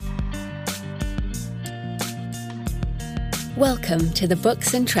Welcome to the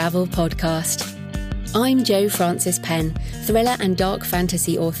Books and Travel podcast. I'm Jo Frances Penn, thriller and dark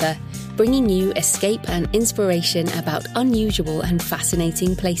fantasy author, bringing you escape and inspiration about unusual and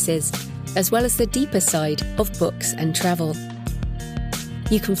fascinating places, as well as the deeper side of books and travel.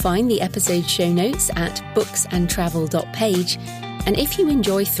 You can find the episode show notes at booksandtravel.page, and if you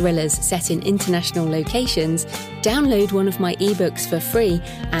enjoy thrillers set in international locations, download one of my ebooks for free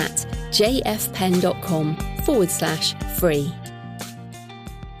at jfpenn.com/free.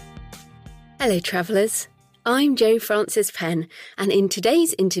 Hello travellers, I'm Jo Frances Penn, and in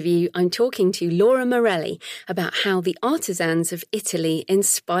today's interview I'm talking to Laura Morelli about how the artisans of Italy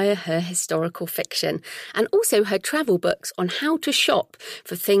inspire her historical fiction, and also her travel books on how to shop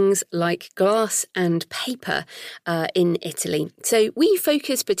for things like glass and paper in Italy. So we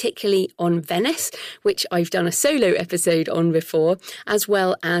focus particularly on Venice, which I've done a solo episode on before, as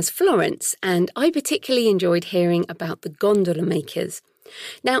well as Florence, and I particularly enjoyed hearing about the gondola makers.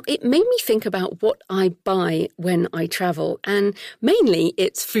 Now, it made me think about what I buy when I travel, and mainly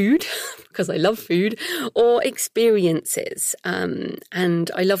it's food, because I love food, or experiences. And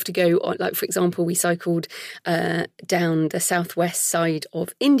I love to go, like, for example, we cycled down the southwest side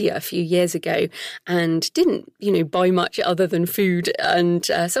of India a few years ago and didn't, buy much other than food. And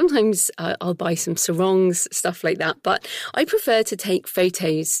sometimes I'll buy some sarongs, stuff like that. But I prefer to take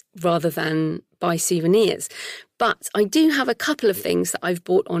photos rather than buy souvenirs. But I do have a couple of things that I've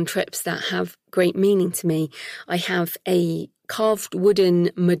bought on trips that have great meaning to me. I have a carved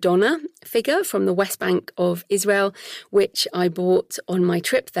wooden Madonna figure from the West Bank of Israel, which I bought on my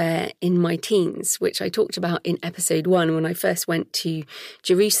trip there in my teens, which I talked about in episode 1 when I first went to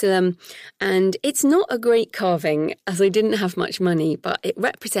Jerusalem. And it's not a great carving, as I didn't have much money, but it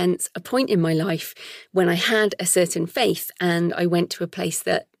represents a point in my life when I had a certain faith and I went to a place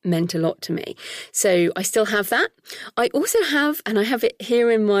that meant a lot to me. So I still have that. I also have, and I have it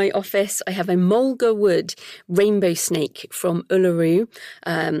here in my office, I have a mulga wood rainbow snake from Uluru,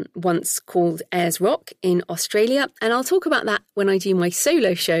 once called Ayers Rock in Australia. And I'll talk about that when I do my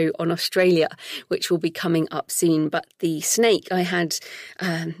solo show on Australia, which will be coming up soon. But the snake, I had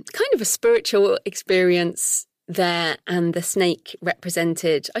kind of a spiritual experience there, and the snake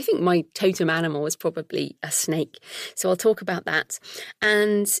represented, I think my totem animal was probably a snake. So I'll talk about that.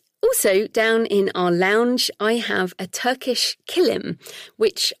 And also, down in our lounge, I have a Turkish kilim,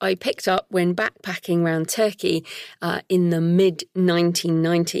 which I picked up when backpacking around Turkey in the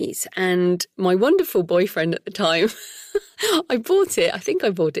mid-1990s. And my wonderful boyfriend at the time, I think I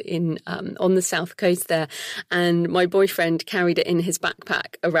bought it in on the south coast there, and my boyfriend carried it in his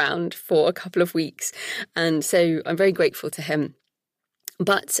backpack around for a couple of weeks. And so I'm very grateful to him.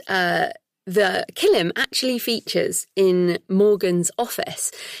 But the kilim actually features in Morgan's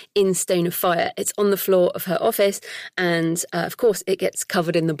office in Stone of Fire. It's on the floor of her office, and of course it gets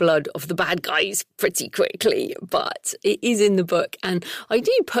covered in the blood of the bad guys pretty quickly, but it is in the book. And I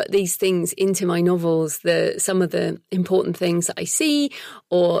do put these things into my novels, some of the important things that I see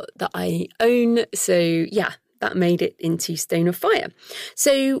or that I own. So yeah, that made it into Stone of Fire.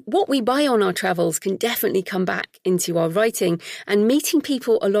 So what we buy on our travels can definitely come back into our writing, and meeting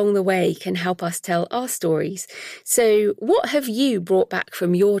people along the way can help us tell our stories. So what have you brought back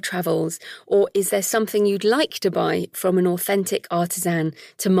from your travels, or is there something you'd like to buy from an authentic artisan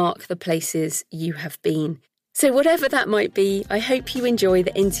to mark the places you have been? So whatever that might be, I hope you enjoy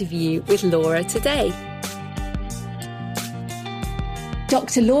the interview with Laura today.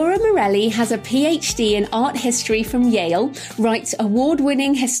 Dr. Laura Morelli has a PhD in art history from Yale, writes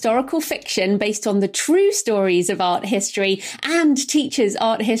award-winning historical fiction based on the true stories of art history, and teaches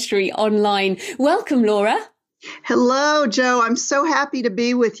art history online. Welcome, Laura. Hello, Jo. I'm so happy to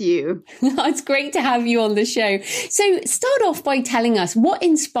be with you. It's great to have you on the show. So start off by telling us what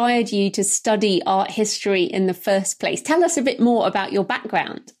inspired you to study art history in the first place. Tell us a bit more about your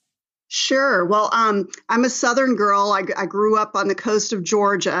background. Sure. Well, I'm a Southern girl. I grew up on the coast of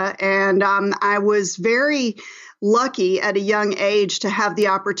Georgia, and I was very lucky at a young age to have the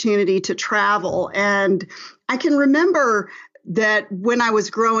opportunity to travel. And I can remember that when I was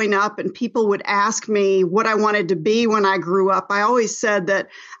growing up and people would ask me what I wanted to be when I grew up, I always said that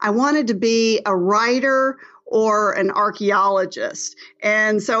I wanted to be a writer or an archaeologist.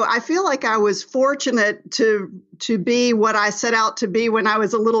 And so I feel like I was fortunate to be what I set out to be when I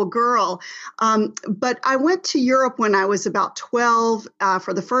was a little girl. But I went to Europe when I was about 12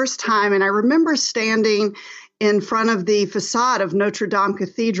 for the first time. And I remember standing in front of the facade of Notre Dame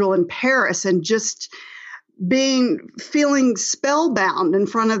Cathedral in Paris and just feeling spellbound in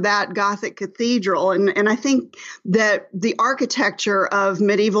front of that Gothic cathedral. And I think that the architecture of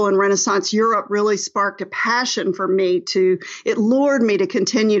medieval and Renaissance Europe really sparked a passion for me it lured me to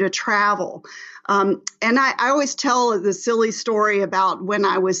continue to travel. And I always tell the silly story about when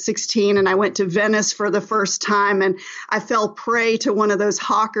I was 16 and I went to Venice for the first time, and I fell prey to one of those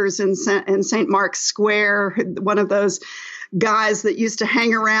hawkers in St. Mark's Square, one of those guys that used to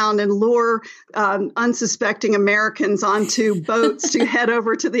hang around and lure unsuspecting Americans onto boats to head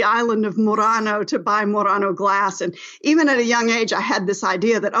over to the island of Murano to buy Murano glass. And even at a young age, I had this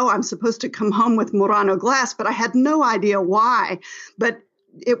idea that, I'm supposed to come home with Murano glass, but I had no idea why. But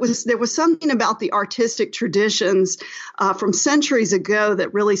there was something about the artistic traditions from centuries ago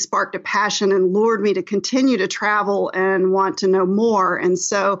that really sparked a passion and lured me to continue to travel and want to know more. And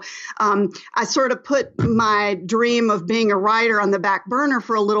so I sort of put my dream of being a writer on the back burner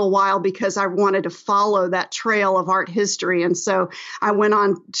for a little while because I wanted to follow that trail of art history. And so I went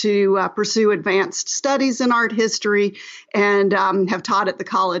on to pursue advanced studies in art history and have taught at the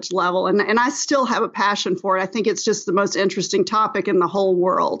college level. And I still have a passion for it. I think it's just the most interesting topic in the whole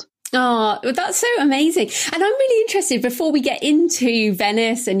world. Oh, that's so amazing. And I'm really interested, before we get into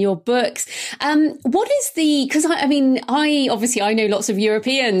Venice and your books, what is because I know lots of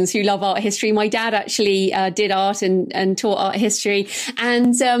Europeans who love art history. My dad actually did art and taught art history.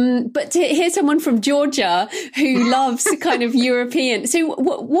 And but to hear someone from Georgia who loves kind of European. So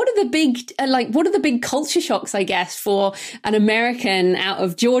what are the big culture shocks, I guess, for an American out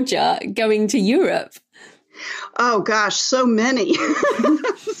of Georgia going to Europe? Oh gosh, so many.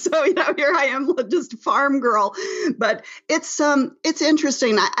 So, here I am, just a farm girl, but it's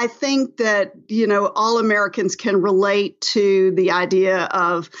interesting. I think that, all Americans can relate to the idea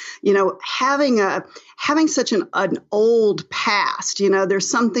of, having such an old past. There's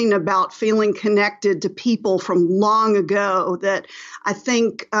something about feeling connected to people from long ago that I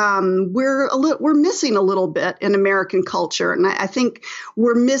think we're missing a little bit in American culture. And I think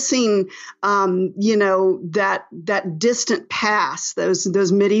we're missing, that distant past,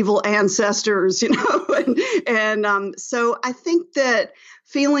 those medieval ancestors, and so I think that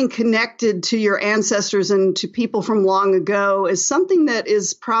feeling connected to your ancestors and to people from long ago is something that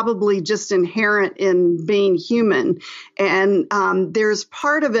is probably just inherent in being human. And there's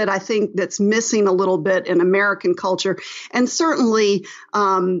part of it, I think, that's missing a little bit in American culture. And certainly,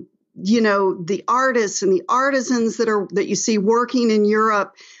 the artists and the artisans that you see working in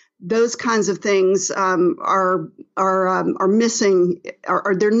Europe, those kinds of things are missing,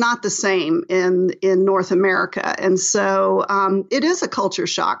 or they're not the same in North America, and so it is a culture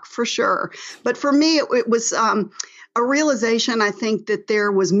shock for sure. But for me, it was a realization, I think, that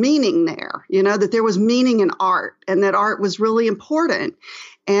there was meaning there. That there was meaning in art, and that art was really important.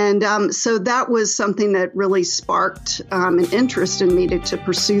 And so that was something that really sparked an interest in me to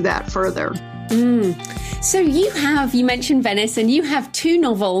pursue that further. So you mentioned Venice, and you have 2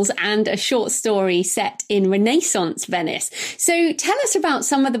 novels and a short story set in Renaissance Venice. So tell us about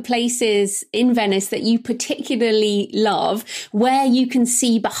some of the places in Venice that you particularly love, where you can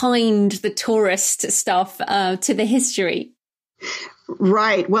see behind the tourist stuff to the history.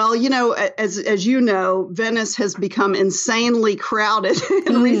 Right. Well, as you know, Venice has become insanely crowded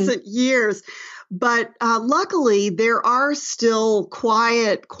in recent years. But luckily, there are still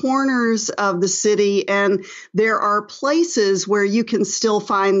quiet corners of the city, and there are places where you can still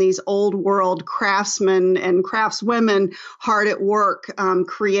find these old world craftsmen and craftswomen hard at work,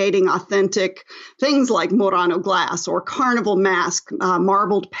 creating authentic things like Murano glass or carnival mask,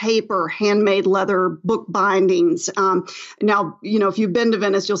 marbled paper, handmade leather book bindings. Now, if you've been to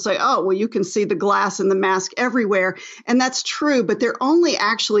Venice, you'll say, oh, well, you can see the glass and the mask everywhere. And that's true, but they're only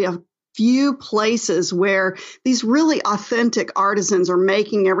actually a few places where these really authentic artisans are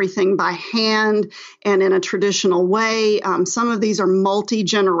making everything by hand and in a traditional way. Some of these are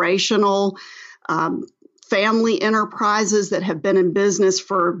multi-generational family enterprises that have been in business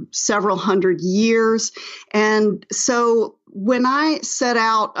for several hundred years. And so when I set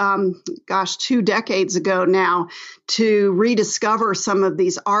out, 2 decades ago now, to rediscover some of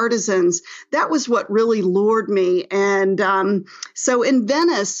these artisans, that was what really lured me. And so in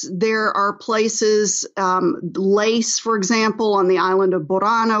Venice, there are places, lace, for example, on the island of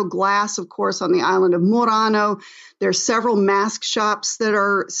Burano, glass, of course, on the island of Murano. There's several mask shops that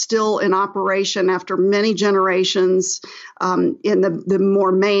are still in operation after many generations in the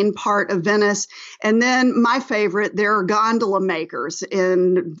more main part of Venice. And then my favorite, there are gondola makers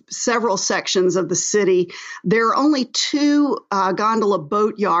in several sections of the city. There are only 2 gondola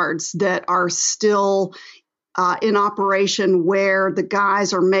boat yards that are still in operation where the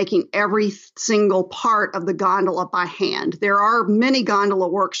guys are making every single part of the gondola by hand. There are many gondola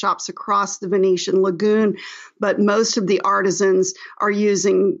workshops across the Venetian lagoon, but most of the artisans are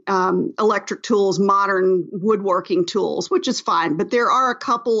using electric tools, modern woodworking tools, which is fine. But there are a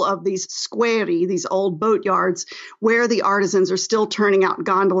couple of these squari, these old boatyards, where the artisans are still turning out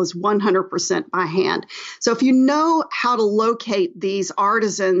gondolas 100% by hand. So if you know how to locate these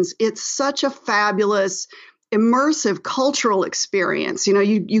artisans, it's such a fabulous immersive cultural experience. You know,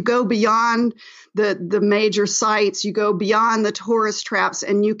 you go beyond the major sites, you go beyond the tourist traps,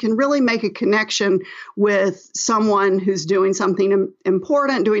 and you can really make a connection with someone who's doing something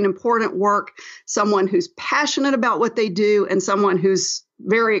important, doing important work, someone who's passionate about what they do, and someone who's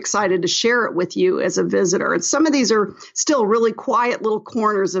very excited to share it with you as a visitor. And some of these are still really quiet little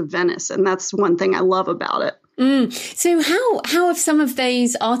corners of Venice, and that's one thing I love about it. So how have some of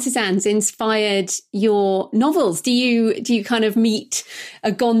those artisans inspired your novels? Do you kind of meet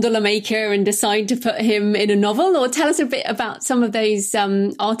a gondola maker and decide to put him in a novel? Or tell us a bit about some of those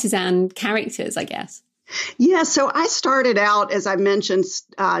artisan characters, I guess. Yeah, so I started out, as I mentioned,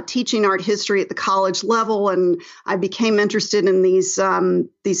 teaching art history at the college level, and I became interested in these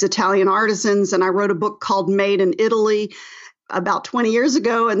Italian artisans, and I wrote a book called Made in Italy about 20 years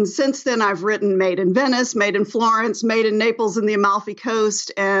ago. And since then, I've written Made in Venice, Made in Florence, Made in Naples and the Amalfi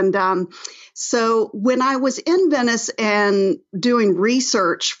Coast. And so when I was in Venice and doing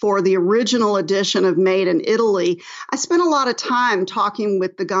research for the original edition of Made in Italy, I spent a lot of time talking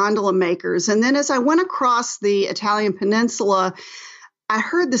with the gondola makers. And then as I went across the Italian peninsula, I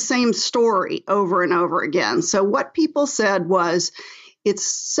heard the same story over and over again. So what people said was, it's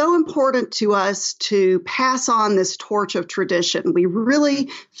so important to us to pass on this torch of tradition. We really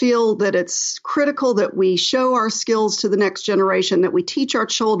feel that it's critical that we show our skills to the next generation, that we teach our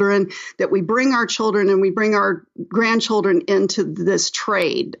children, that we bring our children and we bring our grandchildren into this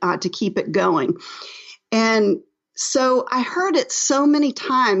trade to keep it going. And so I heard it so many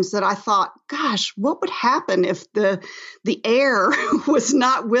times that I thought, gosh, what would happen if the heir was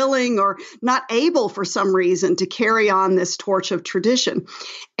not willing or not able for some reason to carry on this torch of tradition?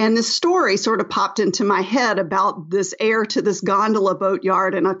 And this story sort of popped into my head about this heir to this gondola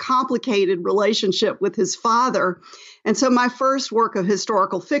boatyard and a complicated relationship with his father. And so my first work of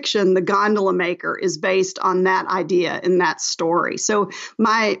historical fiction, The Gondola Maker, is based on that idea in that story. So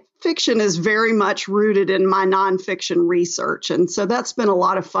my fiction is very much rooted in my nonfiction research. And so that's been a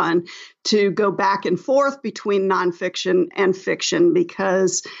lot of fun to go back and forth between nonfiction and fiction,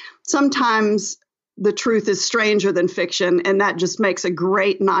 because sometimes the truth is stranger than fiction, and that just makes a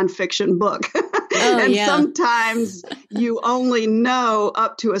great nonfiction book. And sometimes you only know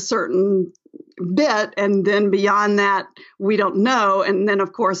up to a certain bit, and then beyond that, we don't know. And then,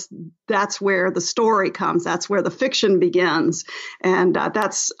 of course, that's where the story comes. That's where the fiction begins. And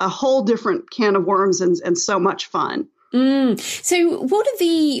that's a whole different can of worms and so much fun. So what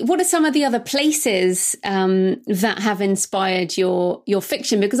are some of the other places that have inspired your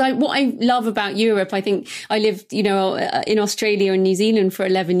fiction? Because what I love about Europe, I think I lived, in Australia and New Zealand for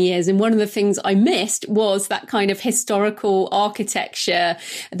 11 years. And one of the things I missed was that kind of historical architecture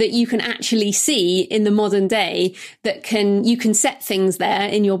that you can actually see in the modern day, you can set things there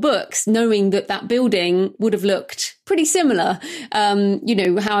in your books, knowing that building would have looked pretty similar,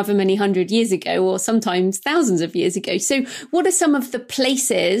 however many 100 years ago, or sometimes thousands of years ago. So what are some of the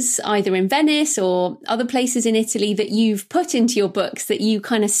places, either in Venice or other places in Italy, that you've put into your books that you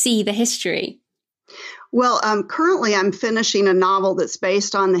kind of see the history? Well, currently I'm finishing a novel that's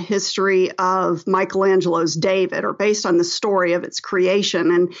based on the history of Michelangelo's David, or based on the story of its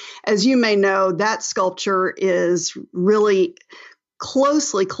creation. And as you may know, that sculpture is really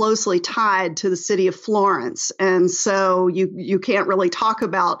closely tied to the city of Florence. And so you can't really talk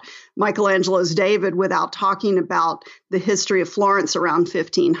about Michelangelo's David without talking about the history of Florence around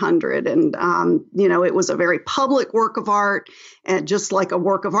 1500. And, it was a very public work of art, and just like a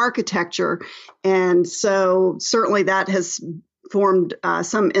work of architecture. And so certainly that has formed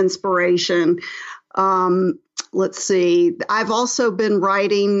some inspiration. Let's see. I've also been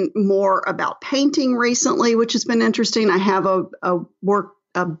writing more about painting recently, which has been interesting. I have a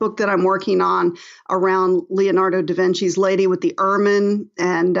book that I'm working on around Leonardo da Vinci's Lady with the Ermine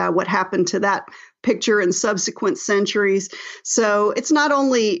and what happened to that picture in subsequent centuries. So it's not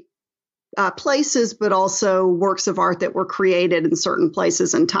only places, but also works of art that were created in certain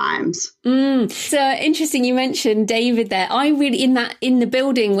places and times. So interesting. You mentioned David there. I really, in the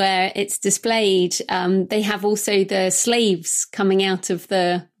building where it's displayed, they have also the slaves coming out of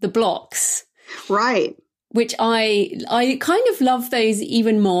the blocks. Right. which I kind of love those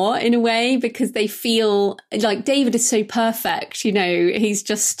even more in a way, because they feel like David is so perfect, you know, he's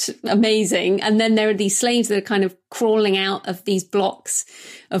just amazing. And then there are these slaves that are kind of crawling out of these blocks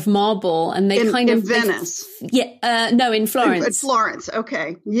of marble, and they in Venice. No, in Florence. In Florence.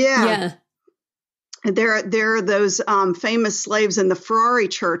 Okay. Yeah. There are those famous slaves in the Ferrari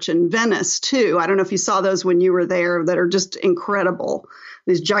Church in Venice, too. I don't know if you saw those when you were there, that are just incredible.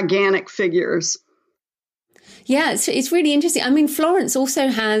 These gigantic figures. Yeah, it's really interesting. I mean, Florence also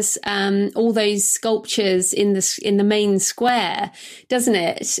has all those sculptures in the main square, doesn't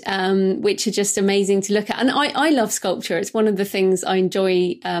it? Which are just amazing to look at. And I love sculpture. It's one of the things I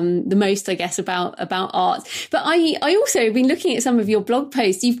enjoy the most, I guess, about art. But I also have been looking at some of your blog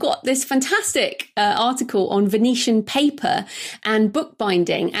posts. You've got this fantastic article on Venetian paper and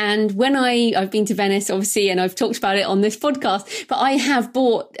bookbinding. And when I've been to Venice, obviously, and I've talked about it on this podcast, but I have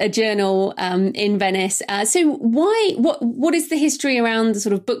bought a journal in Venice. So what is the history around the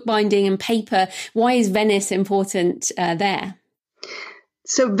sort of bookbinding and paper? Why is Venice important there?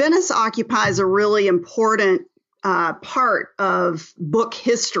 So Venice occupies a really important part of book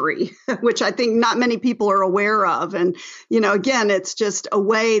history, which I think not many people are aware of. And, you know, again, it's just a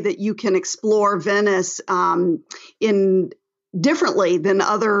way that you can explore Venice in differently than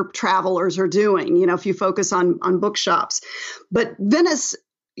other travelers are doing, you know, if you focus on bookshops. But Venice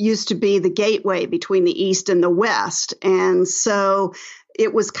used to be the gateway between the East and the West. And so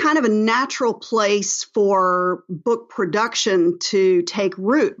it was kind of a natural place for book production to take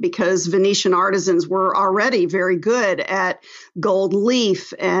root, because Venetian artisans were already very good at gold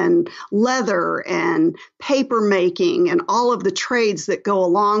leaf and leather and paper making and all of the trades that go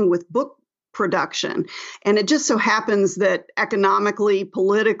along with book production. And it just so happens that economically,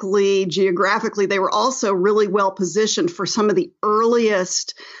 politically, geographically, they were also really well positioned for some of the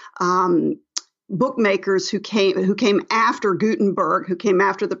earliest bookmakers who came after Gutenberg, who came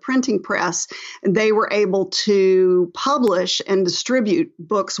after the printing press. And they were able to publish and distribute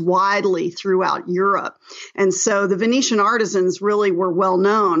books widely throughout Europe. And so the Venetian artisans really were well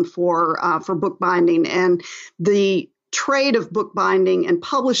known for bookbinding, and the trade of bookbinding and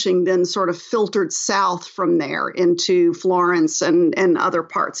publishing then sort of filtered south from there into Florence and other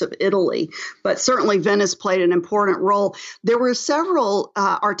parts of Italy. But certainly Venice played an important role. There were several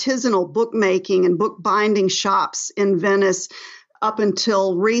artisanal bookmaking and bookbinding shops in Venice up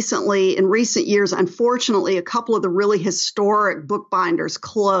until recently. In recent years, unfortunately, a couple of the really historic bookbinders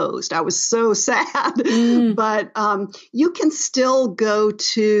closed. I was so sad. But you can still go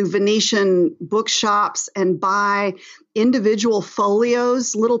to Venetian bookshops and buy individual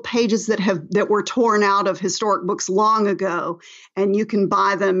folios, little pages that were torn out of historic books long ago, and you can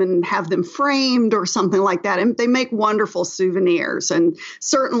buy them and have them framed or something like that. And they make wonderful souvenirs. And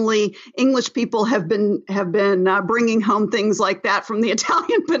certainly English people have been bringing home things like that from the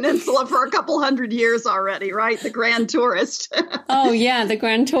Italian peninsula for a couple hundred years already, right? The Grand Tourist. Oh yeah, the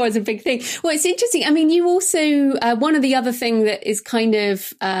Grand Tour is a big thing. Well, it's interesting. I mean, you also one of the other thing that is kind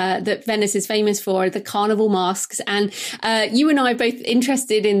of that Venice is famous for are the carnival masks. And you and I are both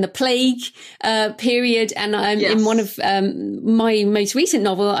interested in the plague period, and Yes. in one of my most recent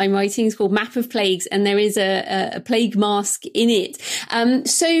novel I'm writing is called Map of Plagues, and there is a plague mask in it.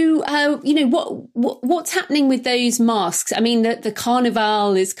 So you know, what's happening with those masks? I mean, the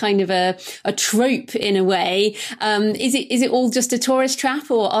carnival is kind of a trope in a way. Is it all just a tourist trap,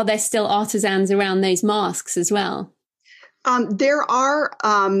 or are there still artisans around those masks as well? There are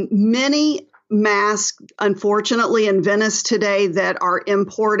many masks, unfortunately, in Venice today that are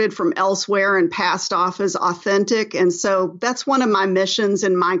imported from elsewhere and passed off as authentic. And so that's one of my missions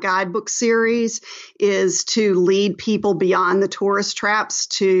in my guidebook series, is to lead people beyond the tourist traps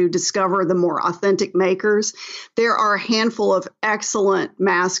to discover the more authentic makers. There are a handful of excellent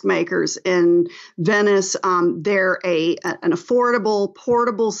mask makers in Venice. They're an affordable,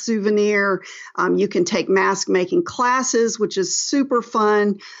 portable souvenir. You can take mask making classes, which is super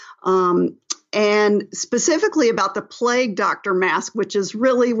fun. And specifically about the plague doctor mask, which is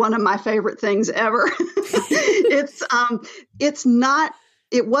really one of my favorite things ever.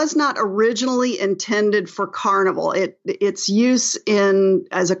 It was not originally intended for carnival. Its use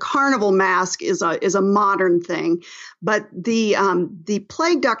as a carnival mask is a modern thing. But the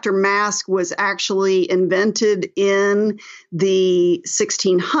plague doctor mask was actually invented in the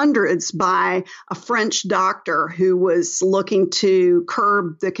 1600s by a French doctor who was looking to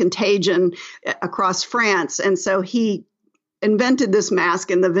curb the contagion across France. And so he invented this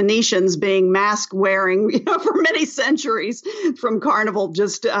mask, and the Venetians, being mask wearing, for many centuries from Carnival,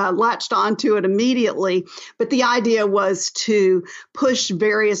 just latched onto it immediately. But the idea was to push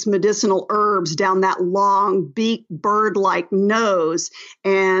various medicinal herbs down that long beak bird-like nose,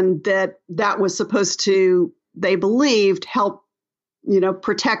 and that was supposed to, they believed, help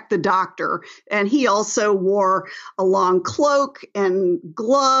protect the doctor. And he also wore a long cloak and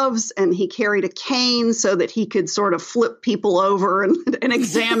gloves, and he carried a cane so that he could sort of flip people over and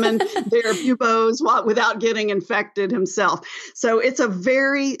examine their buboes without getting infected himself. So it's a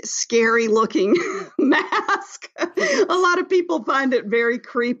very scary looking mask. A lot of people find it very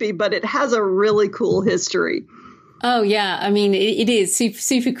creepy, but it has a really cool history. Oh, yeah. I mean, it is super,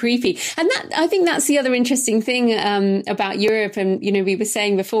 super creepy. And I think that's the other interesting thing about Europe. And, we were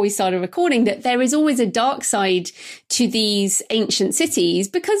saying before we started recording that there is always a dark side to these ancient cities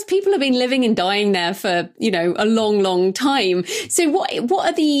because people have been living and dying there for, a long, long time. So what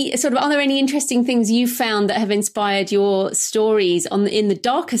are the are there any interesting things you've found that have inspired your stories in the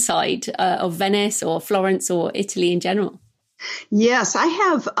darker side of Venice or Florence or Italy in general? Yes, I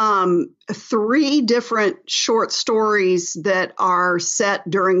have 3 different short stories that are set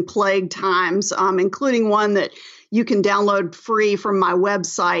during plague times, including one that you can download free from my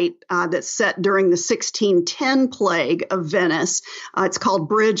website that's set during the 1610 plague of Venice. It's called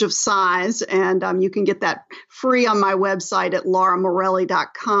Bridge of Sighs, and you can get that free on my website at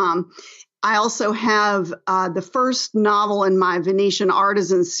lauramorelli.com. I also have the first novel in my Venetian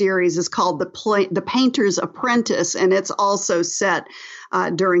Artisans series is called The Painter's Apprentice, and it's also set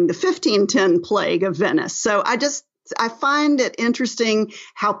during the 1510 plague of Venice. So I find it interesting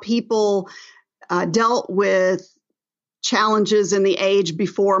how people dealt with challenges in the age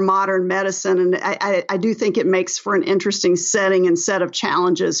before modern medicine, and I do think it makes for an interesting setting and set of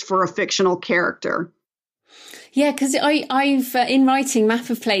challenges for a fictional character. Yeah, because I've in writing Map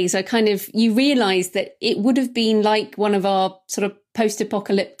of Plagues, you realise that it would have been like one of our sort of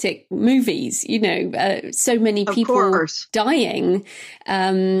post-apocalyptic movies, so many people dying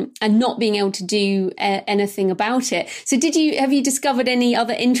and not being able to do anything about it. So have you discovered any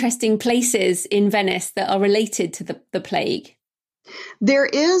other interesting places in Venice that are related to the plague? There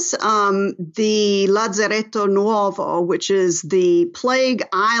is the Lazzaretto Nuovo, which is the plague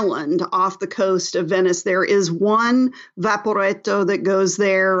island off the coast of Venice. There is one vaporetto that goes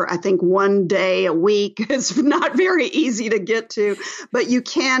there, I think, one day a week. It's not very easy to get to, but you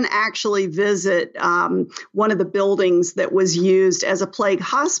can actually visit one of the buildings that was used as a plague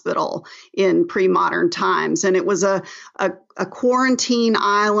hospital in pre-modern times. And it was a quarantine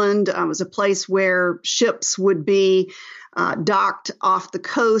island. It was a place where ships would be docked off the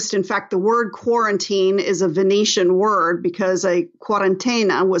coast. In fact, the word quarantine is a Venetian word because a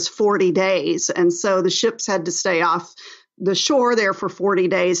quarantena was 40 days. And so the ships had to stay off the shore there for 40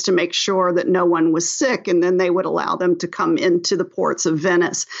 days to make sure that no one was sick. And then they would allow them to come into the ports of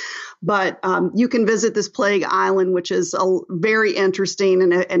Venice. But you can visit this plague island, which is very interesting.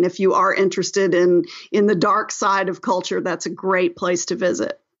 And if you are interested in the dark side of culture, that's a great place to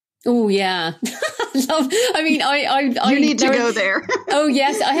visit. Oh, yeah. You need to go there. Oh,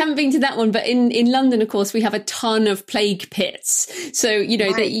 yes. I haven't been to that one. But in London, of course, we have a ton of plague pits. So, right.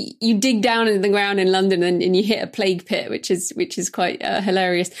 that you dig down into the ground in London and you hit a plague pit, which is quite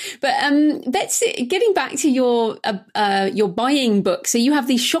hilarious. But getting back to your buying book. So you have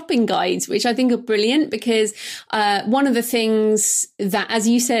these shopping guides, which I think are brilliant because one of the things that, as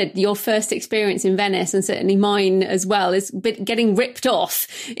you said, your first experience in Venice, and certainly mine as well, is getting ripped off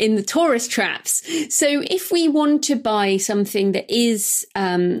in the tourist traps. So if we want to buy something that is,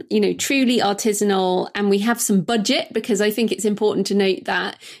 truly artisanal and we have some budget, because I think it's important to note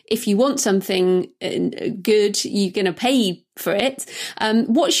that if you want something good, you're going to pay for it.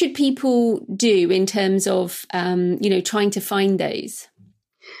 What should people do in terms of, trying to find those?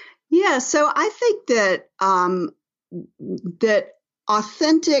 Yeah, so I think that that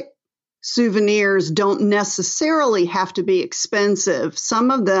authentic souvenirs don't necessarily have to be expensive. Some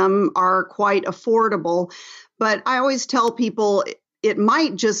of them are quite affordable, but I always tell people it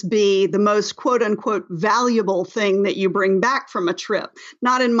might just be the most quote unquote valuable thing that you bring back from a trip,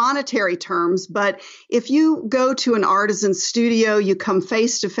 not in monetary terms, but if you go to an artisan studio, you come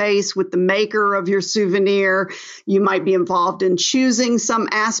face to face with the maker of your souvenir, you might be involved in choosing some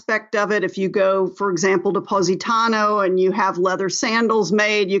aspect of it. If you go, for example, to Positano and you have leather sandals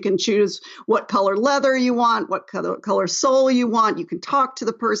made, you can choose what color leather you want, what color sole you want. You can talk to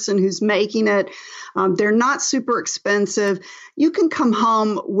the person who's making it. They're not super expensive. You can come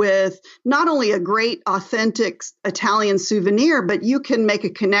home with not only a great, authentic Italian souvenir, but you can make a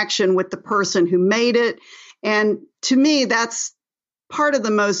connection with the person who made it. And to me, that's part of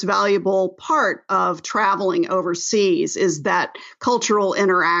the most valuable part of traveling overseas is that cultural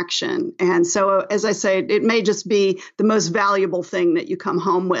interaction. And so, as I say, it may just be the most valuable thing that you come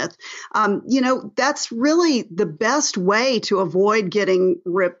home with. That's really the best way to avoid getting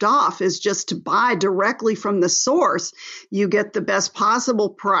ripped off is just to buy directly from the source. You get the best possible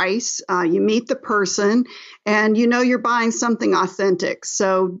price, you meet the person, and you're buying something authentic.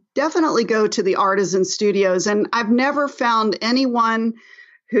 So definitely go to the artisan studios. And I've never found anyone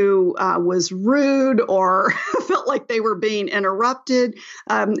who was rude or felt like they were being interrupted.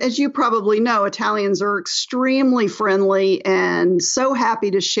 As you probably know, Italians are extremely friendly and so happy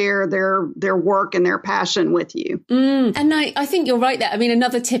to share their work and their passion with you. And I think you're right there. I mean,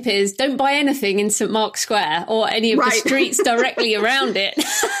 another tip is don't buy anything in St. Mark's Square or any of the streets directly around it.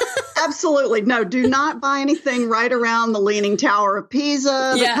 Absolutely. No, do not buy anything right around the Leaning Tower of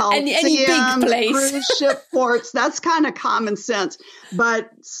Pisa, the Colosseum, any big place. Cruise ship ports. That's kind of common sense. But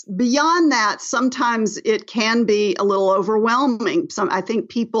beyond that, sometimes it can be a little overwhelming. I think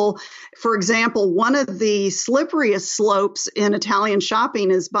people, for example, one of the slipperiest slopes in Italian shopping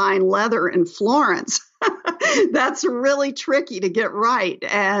is buying leather in Florence. That's really tricky to get right.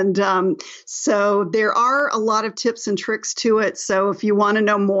 And so there are a lot of tips and tricks to it. So if you want to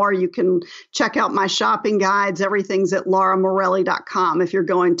know more, you can check out my shopping guides. Everything's at lauramorelli.com. If you're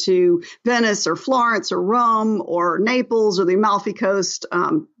going to Venice or Florence or Rome or Naples or the Amalfi Coast,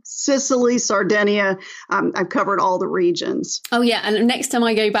 Sicily, Sardinia. I've covered all the regions. Oh, yeah. And next time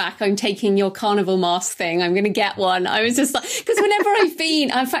I go back, I'm taking your carnival mask thing. I'm going to get one. I was just like, because whenever I've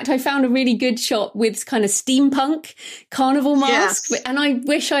been, in fact, I found a really good shop with kind of steampunk carnival masks. Yes. And I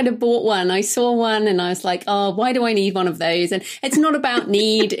wish I'd have bought one. I saw one and I was like, oh, why do I need one of those? And it's not about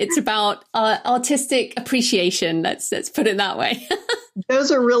need. It's about artistic appreciation. Let's put it that way.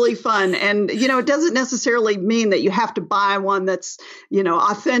 Those are really fun. And, it doesn't necessarily mean that you have to buy one that's,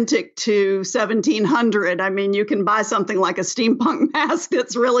 authentic to 1700. I mean, you can buy something like a steampunk mask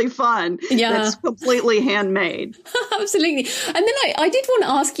that's really fun. Yeah. That's completely handmade. Absolutely. And then I did want to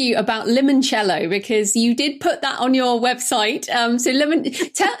ask you about limoncello because you did put that on your website.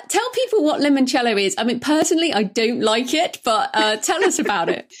 Tell people what limoncello is. I mean, personally, I don't like it, but tell us about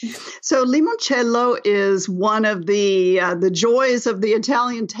it. So limoncello is one of the joys of the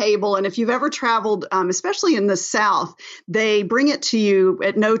Italian table. And if you've ever traveled, especially in the South, they bring it to you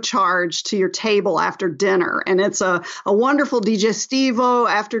at no charge to your table after dinner. And it's a wonderful digestivo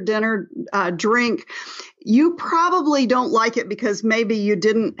after dinner drink. You probably don't like it because maybe you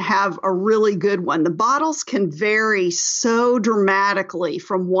didn't have a really good one. The bottles can vary so dramatically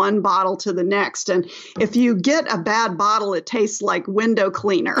from one bottle to the next. And if you get a bad bottle, it tastes like window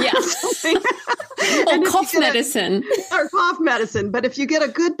cleaner. Yeah. Or cough medicine. Or cough medicine. But if you get a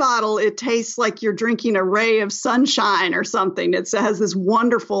good bottle, it tastes like you're drinking a ray of sunshine or something. It has this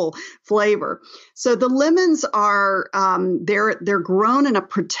wonderful flavor. So the lemons are, they're grown in a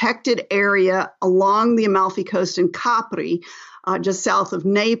protected area along the Amalfi Coast in Capri, just south of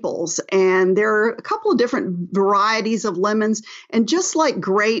Naples. And there are a couple of different varieties of lemons. And just like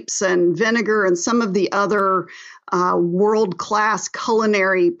grapes and vinegar and some of the other world-class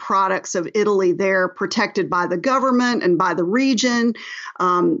culinary products of Italy, they're protected by the government and by the region.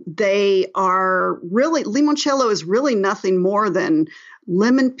 They are really, limoncello is really nothing more than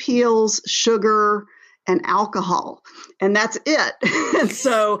lemon peels, sugar, and alcohol. And that's it. And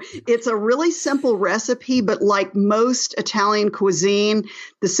so it's a really simple recipe, but like most Italian cuisine,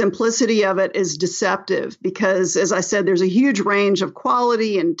 the simplicity of it is deceptive because, as I said, there's a huge range of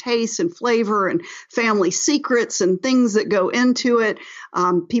quality and taste and flavor and family secrets and things that go into it.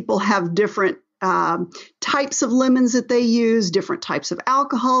 People have different types of lemons that they use, different types of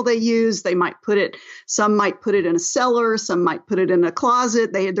alcohol they use. Some might put it in a cellar, some might put it in a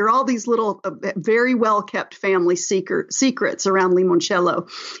closet. There are all these little very well kept family secrets around limoncello.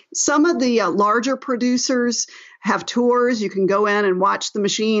 Some of the larger producers have tours. You can go in and watch the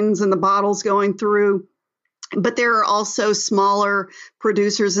machines and the bottles going through. But there are also smaller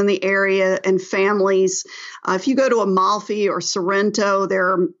producers in the area and families. If you go to Amalfi or Sorrento, there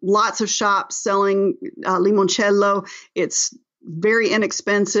are lots of shops selling limoncello. It's very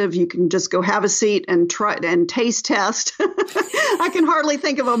inexpensive. You can just go have a seat and try and taste test. I can hardly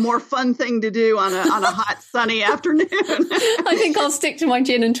think of a more fun thing to do on a hot, sunny afternoon. I think I'll stick to my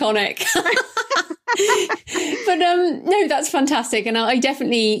gin and tonic. But no, that's fantastic. And I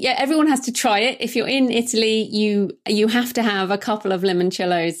definitely, everyone has to try it. If you're in Italy, you have to have a couple of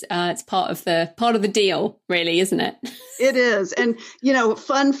limoncellos. It's part of the deal, really, isn't it? It is. And,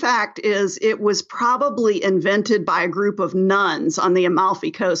 fun fact is it was probably invented by a group of nuns nuns on the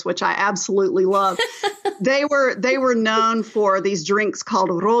Amalfi Coast, which I absolutely love. They were known for these drinks called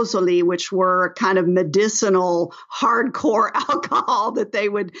rosoli, which were kind of medicinal, hardcore alcohol that they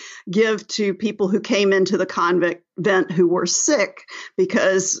would give to people who came into the convent who were sick,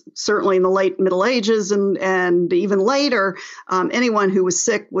 because certainly in the late Middle Ages and even later, anyone who was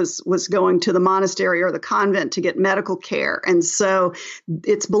sick was going to the monastery or the convent to get medical care. And so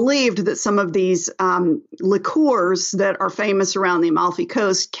it's believed that some of these liqueurs that are famous around the Amalfi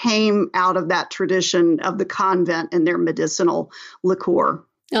Coast came out of that tradition of the convent and their medicinal liqueur.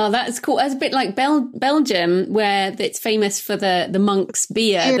 Oh, that's cool. It's a bit like Belgium, where it's famous for the monks'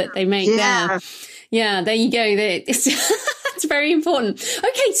 beer that they make there. Yeah, there you go. It's very important.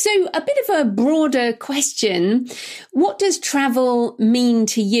 Okay, so a bit of a broader question. What does travel mean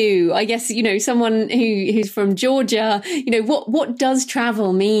to you? I guess, someone who's from Georgia, what does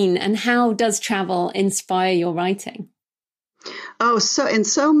travel mean, and how does travel inspire your writing? Oh, so in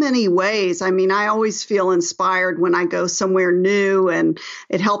so many ways. I mean, I always feel inspired when I go somewhere new, and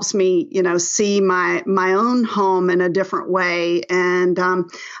it helps me, see my own home in a different way. And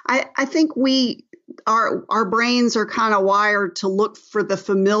I think our brains are kind of wired to look for the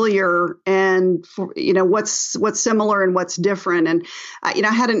familiar and for, what's similar and what's different. And,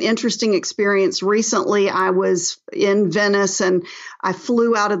 I had an interesting experience recently. I was in Venice, and I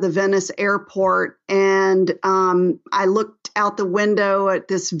flew out of the Venice airport, and I looked out the window at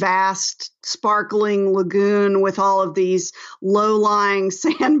this vast, sparkling lagoon with all of these low-lying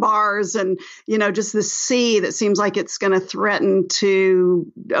sandbars and, just the sea that seems like it's going to threaten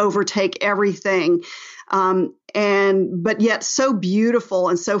to overtake everything. But yet so beautiful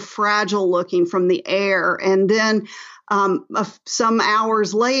and so fragile looking from the air. And then some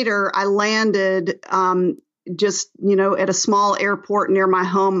hours later, I landed at a small airport near my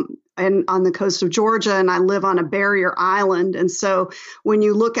home and on the coast of Georgia, and I live on a barrier island. And so when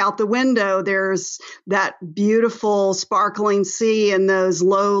you look out the window, there's that beautiful sparkling sea and those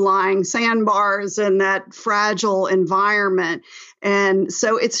low-lying sandbars and that fragile environment. And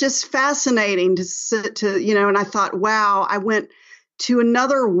so it's just fascinating to sit and I thought, wow, I went to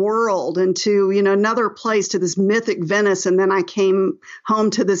another world and to, another place, to this mythic Venice. And then I came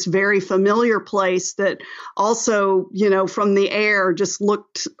home to this very familiar place that also, from the air just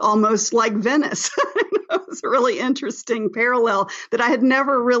looked almost like Venice. It was a really interesting parallel that I had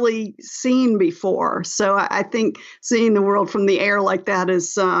never really seen before. So I think seeing the world from the air like that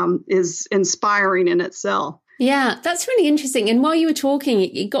is inspiring in itself. Yeah, that's really interesting. And while you were talking,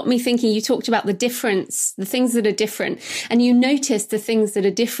 it got me thinking, you talked about the difference, the things that are different, and you notice the things that are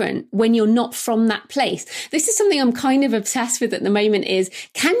different when you're not from that place. This is something I'm kind of obsessed with at the moment is,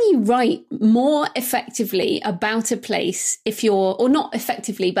 can you write more effectively about a place or not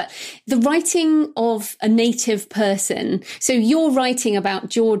effectively, but the writing of a native person? So you're writing about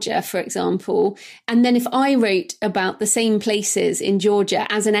Georgia, for example, and then if I wrote about the same places in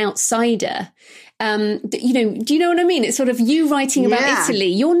Georgia as an outsider, do you know what I mean? It's sort of you writing about Italy.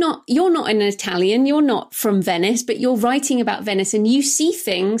 You're not an Italian. You're not from Venice, but you're writing about Venice, and you see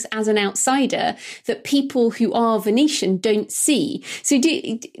things as an outsider that people who are Venetian don't see. So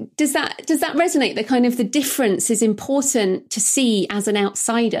does that resonate? The kind of the difference is important to see as an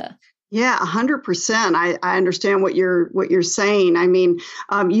outsider. Yeah, 100%. I understand what you're saying. I mean,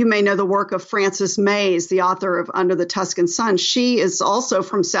 you may know the work of Frances Mays, the author of Under the Tuscan Sun. She is also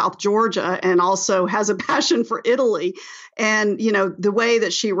from South Georgia and also has a passion for Italy. And, the way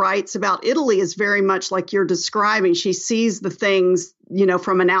that she writes about Italy is very much like you're describing. She sees the things,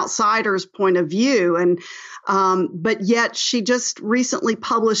 from an outsider's point of view. And but yet she just recently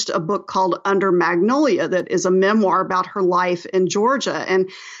published a book called Under Magnolia that is a memoir about her life in Georgia.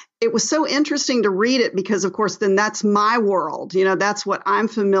 And it was so interesting to read it because, of course, then that's my world. That's what I'm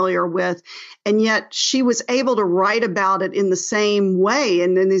familiar with. And yet she was able to write about it in the same way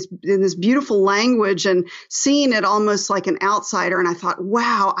and in this beautiful language and seeing it almost like an outsider. And I thought,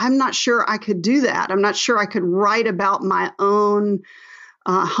 wow, I'm not sure I could do that. I'm not sure I could write about my own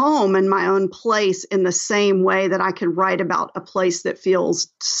home and my own place in the same way that I could write about a place that feels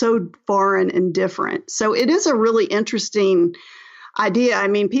so foreign and different. So it is a really interesting idea. I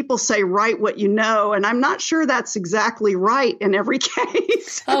mean, people say, write what you know, and I'm not sure that's exactly right in every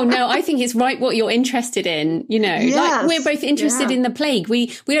case. Oh, no, I think it's write what you're interested in, Yes, like we're both interested in the plague. We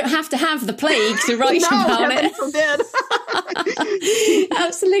don't have to have the plague to write about it.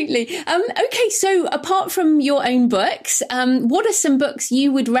 Absolutely. Okay, so apart from your own books, what are some books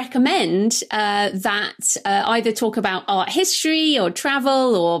you would recommend that either talk about art history or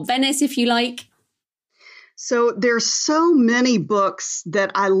travel or Venice, if you like? So there's so many books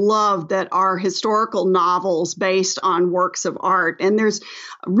that I love that are historical novels based on works of art. And there's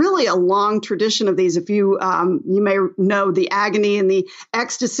really a long tradition of these. If you may know The Agony and the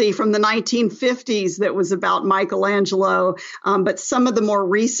Ecstasy from the 1950s that was about Michelangelo. But some of the more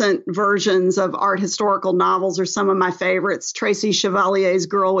recent versions of art historical novels are some of my favorites. Tracy Chevalier's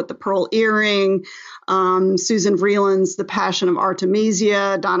Girl with the Pearl Earring, Susan Vreeland's The Passion of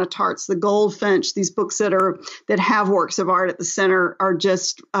Artemisia, Donna Tartt's The Goldfinch. These books that have works of art at the center are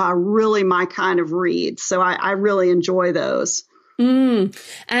just really my kind of read. So I really enjoy those. And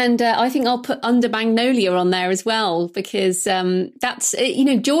I think I'll put Under Magnolia on there as well, because that's,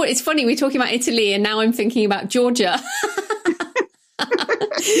 it's funny, we're talking about Italy and now I'm thinking about Georgia.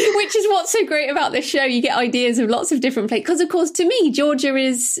 Which is what's so great about this show. You get ideas of lots of different places. Because, of course, to me, Georgia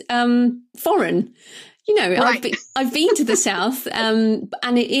is foreign. Right. I've been to the South and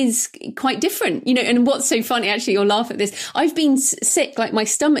it is quite different, and what's so funny, actually, you'll laugh at this. I've been sick, like my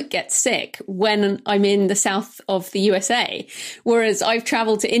stomach gets sick when I'm in the south of the USA, whereas I've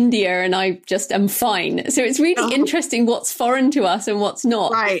traveled to India and I just am fine. So it's really interesting what's foreign to us and what's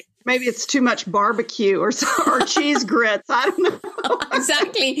not. Right. Maybe it's too much barbecue or cheese grits. I don't know.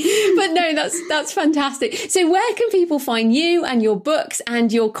 Exactly. But no, that's fantastic. So where can people find you and your books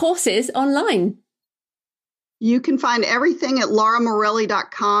and your courses online? You can find everything at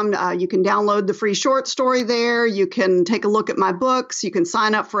lauramorelli.com. You can download the free short story there. You can take a look at my books. You can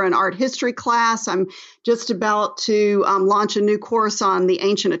sign up for an art history class. I'm just about to launch a new course on the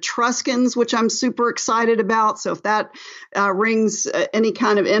ancient Etruscans, which I'm super excited about. So if that rings any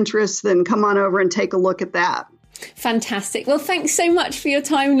kind of interest, then come on over and take a look at that. Fantastic. Well, thanks so much for your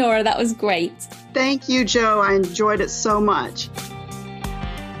time, Laura. That was great. Thank you, Jo. I enjoyed it so much.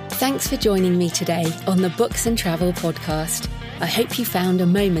 Thanks for joining me today on the Books and Travel podcast. I hope you found a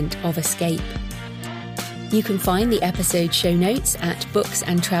moment of escape. You can find the episode show notes at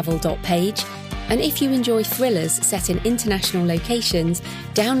booksandtravel.page. And if you enjoy thrillers set in international locations,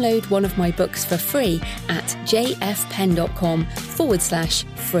 download one of my books for free at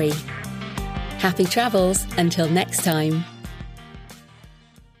jfpenn.com/free. Happy travels until next time.